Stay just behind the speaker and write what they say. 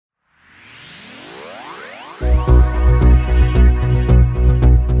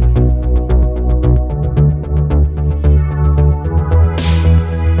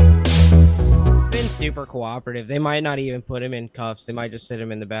super cooperative. They might not even put him in cuffs. They might just sit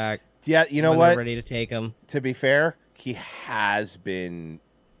him in the back. Yeah, you know when what? They're ready to take him. To be fair, he has been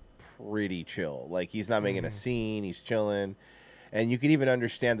pretty chill. Like, he's not making a scene. He's chilling. And you can even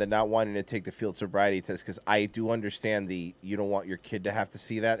understand the not wanting to take the field sobriety test, because I do understand the you don't want your kid to have to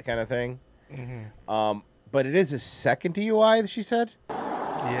see that kind of thing. But it is a second DUI, she said?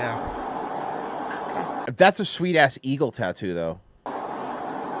 Yeah. That's a sweet-ass eagle tattoo, though.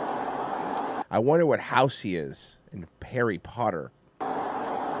 I wonder what house he is in Harry Potter.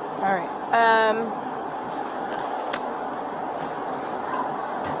 All right.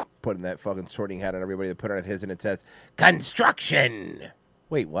 Putting that fucking sorting hat on everybody that put on his, and it says, construction!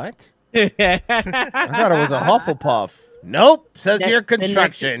 Wait, what? I thought it was a Hufflepuff. Nope, says here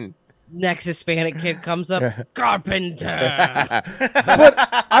construction. Next Hispanic kid comes up, carpenter.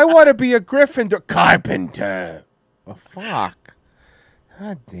 But I want to be a Gryffindor. Carpenter. Oh, fuck.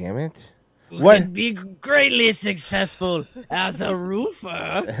 God damn it. What? Could be greatly successful as a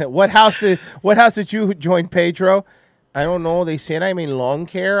roofer. What house did you join, Pedro? I don't know. They said I'm in lawn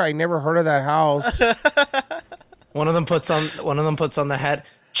care. I never heard of that house. One of them puts on the hat,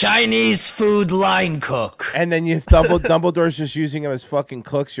 Chinese food line cook. And then Dumbledore's just using him as fucking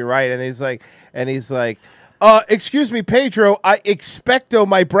cooks. You're right. And he's like, excuse me, Pedro. I expecto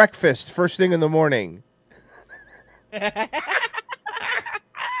my breakfast first thing in the morning. Shouldn't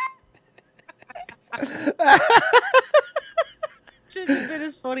have been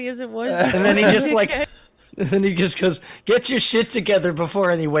as funny as it was. And then he just goes, get your shit together before,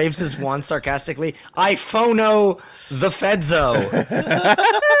 and he waves his wand sarcastically. I phono the Fedzzo.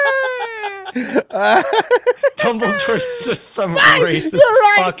 Dumbledore's just some racist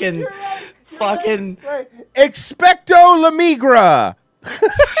fucking. Expecto la migra.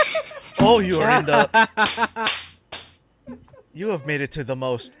 Oh, you are in the. You have made it to the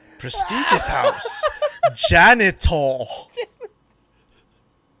most prestigious house, janitor.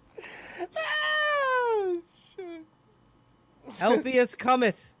 Helpius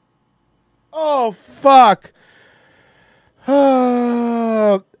cometh. Oh, fuck.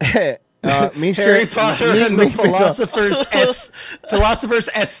 Harry Potter and the Philosopher's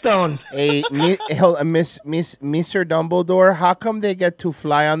S Stone. Hey, Mr. Dumbledore, how come they get to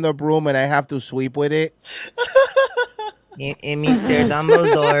fly on the broom and I have to sweep with it? Mr.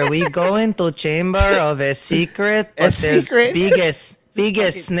 Dumbledore, we go into chamber of a secret, but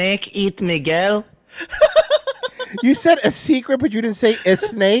biggest snake eat Miguel. You said a secret, but you didn't say a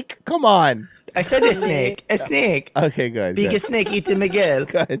snake? Come on. I said a snake. A snake. Okay, good. Biggest snake eating Miguel.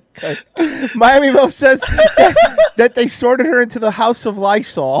 Good. Miami Mo says that they sorted her into the House of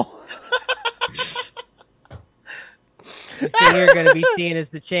Lysol. The thing you're going to be seeing is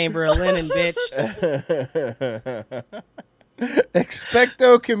the Chamber of Linen, bitch.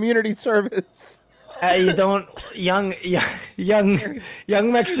 Expecto community service. You don't, young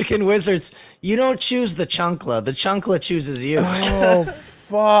Mexican wizards. You don't choose the chancla. The chancla chooses you. Oh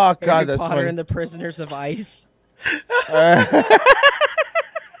fuck! God, Harry that's Potter funny. and the Prisoners of Ice.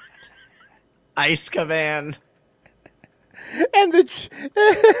 Ice-Kaban. And the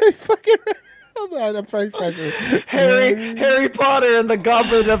fucking. Hold on, I'm trying to Harry Potter and the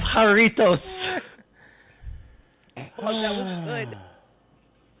Goblet of Jarritos. Oh, that was good.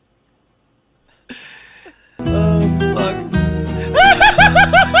 Oh, fuck.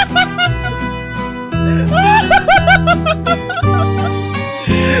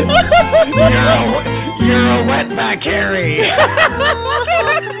 You're a wetback, Harry.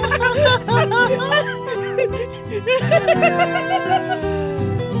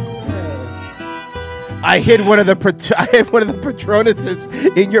 I hid one of the Patronuses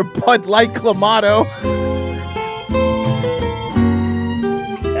in your Bud Light Clamato.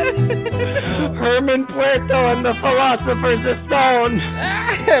 Herman Puerto and the Philosopher's Stone.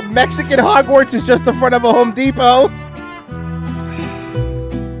 Mexican Hogwarts is just the front of a Home Depot.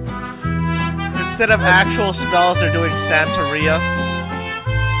 Instead of actual spells, they're doing Santeria.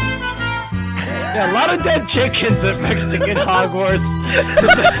 Yeah, a lot of dead chickens at Mexican Hogwarts.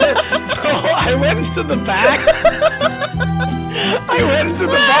 I went into the back.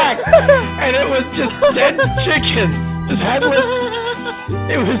 And it was just dead chickens, just headless.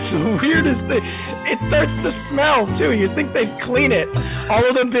 It was the weirdest thing. It starts to smell too. You'd think they'd clean it. All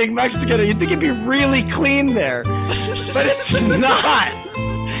of them being Mexican, you'd think it'd be really clean there, but it's not,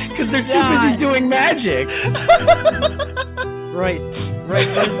 because they're too busy doing magic. Royce,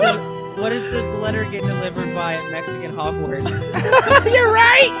 what does the letter get delivered by at Mexican Hogwarts? You're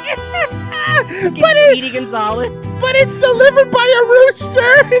right. But Speedy Gonzalez. But it's delivered by a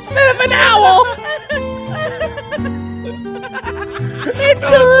rooster instead of an owl.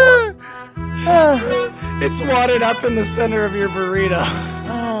 It's wadded up in the center of your burrito.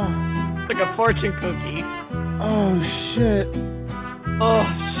 Oh, Like a fortune cookie. oh shit. Oh,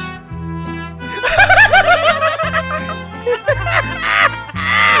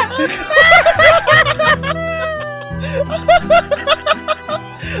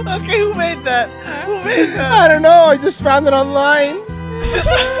 Okay, who made that? Who made that? I don't know. I just found it online.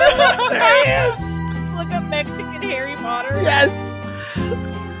 there he is. Look up Mexican Harry Potter. Yes.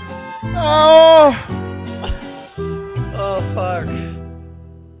 Oh. Oh, fuck.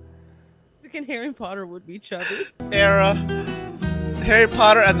 Mexican Harry Potter would be chubby. Era. Harry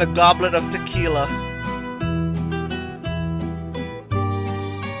Potter and the Goblet of Tequila.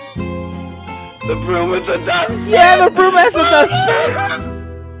 The broom with the dust. Yeah, the broom has the dust.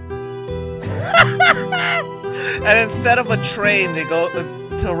 And instead of a train, they go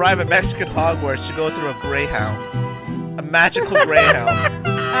to arrive at Mexican Hogwarts. You go through a Greyhound, a magical Greyhound.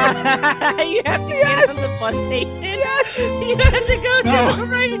 You have to get on the bus station. You have to go to the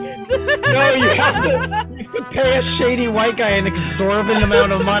right. No, you have to pay a shady white guy an exorbitant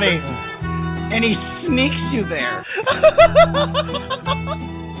amount of money, and he sneaks you there.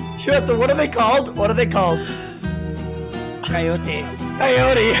 You have to. What are they called? What are they called? Coyotes.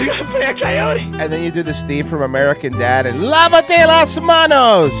 Coyote. You gotta pay a coyote. And then you do the Steve from American Dad and Lávate las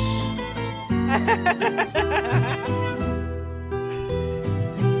manos.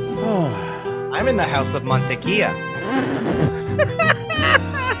 Oh. I'm in the house of Mantequilla.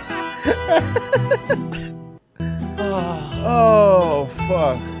 Oh,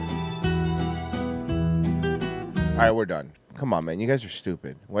 fuck. Alright, we're done. Come on, man. You guys are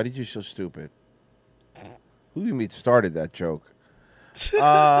stupid. Why did you so stupid? Who even started that joke?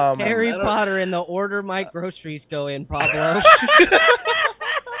 Harry Potter in the order my groceries go in, Pablo.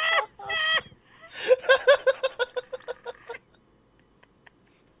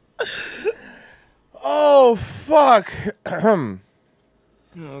 Oh, fuck. Oh,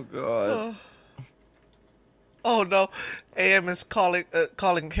 God. Oh no, AM is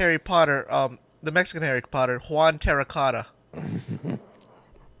calling Harry Potter, the Mexican Harry Potter, Juan Terracotta.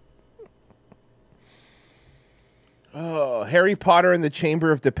 Oh, Harry Potter and the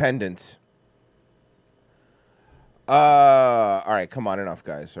Chamber of Dependence. All right, come on, enough,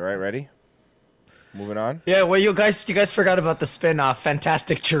 guys. All right, ready? Moving on. Yeah, well, you guys forgot about the spin-off,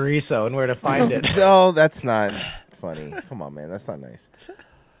 Fantastic Chorizo, and where to find it. No, that's not funny. Come on, man, that's not nice.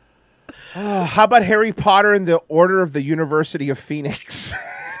 How about Harry Potter and the Order of the University of Phoenix?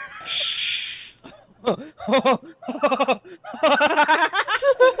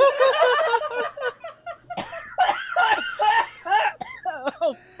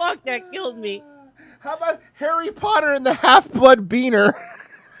 Oh, fuck, that killed me. How about Harry Potter and the Half-Blood Beaner?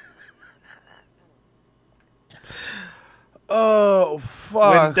 Oh,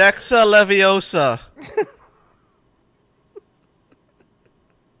 fuck. Windexa Leviosa.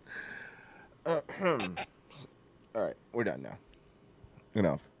 All right, we're done now.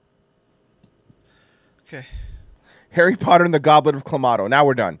 Enough. Okay. Harry Potter and the Goblet of Clamato. Now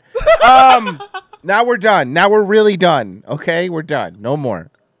we're done. Now we're done. Now we're really done. Okay, we're done. No more.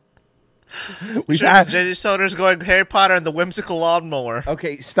 We've had JJ Soder's going Harry Potter and the Whimsical Lawnmower.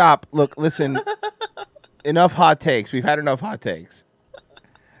 Okay, stop. Look, listen. Enough hot takes. We've had enough hot takes.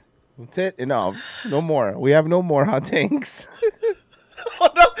 That's it. Enough. No more. We have no more hot takes. Oh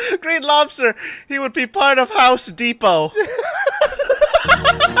no, Green Lobster. He would be part of House Depot.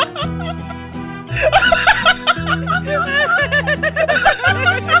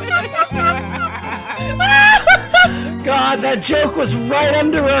 God, that joke was right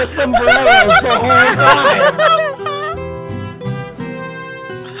under our sombreros the whole time.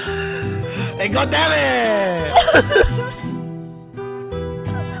 Hey, goddammit!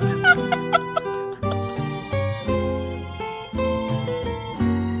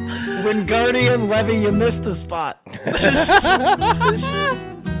 Wingardium Levy, you missed the spot.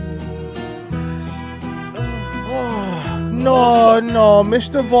 No, no,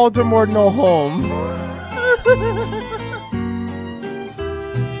 Mr. Voldemort, no home.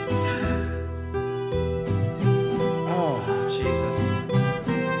 Oh, Jesus.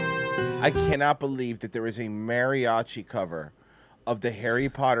 I cannot believe that there is a mariachi cover of the Harry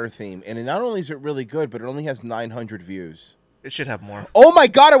Potter theme, and not only is it really good, but it only has 900 views. It should have more. Oh my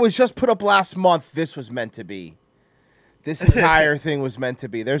God, it was just put up last month. This was meant to be. This entire thing was meant to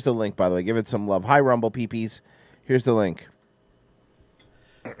be. There's the link, by the way. Give it some love. Hi, Rumble peepees. Here's the link.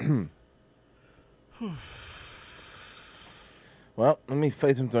 Well, let me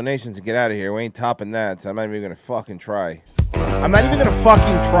find some donations and get out of here. We ain't topping that, so I'm not even going to fucking try. I'm not even going to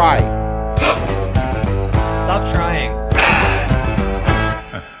fucking try. Stop trying.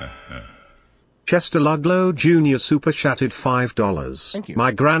 Chester Ludlow Jr. super chatted $5. Thank you.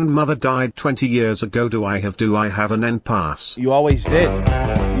 My grandmother died 20 years ago. Do I have an N pass? You always did.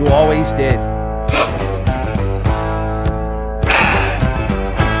 You always did.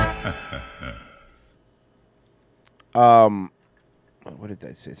 What did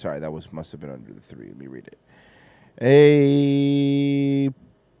that say? Sorry, that must have been under the 3. Let me read it. A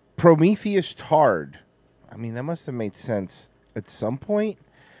Prometheus Tard. I mean, that must have made sense at some point,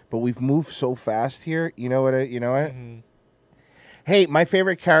 but we've moved so fast here. You know what? Mm-hmm. Hey, my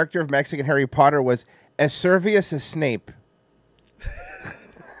favorite character of Mexican Harry Potter was Servius as Snape.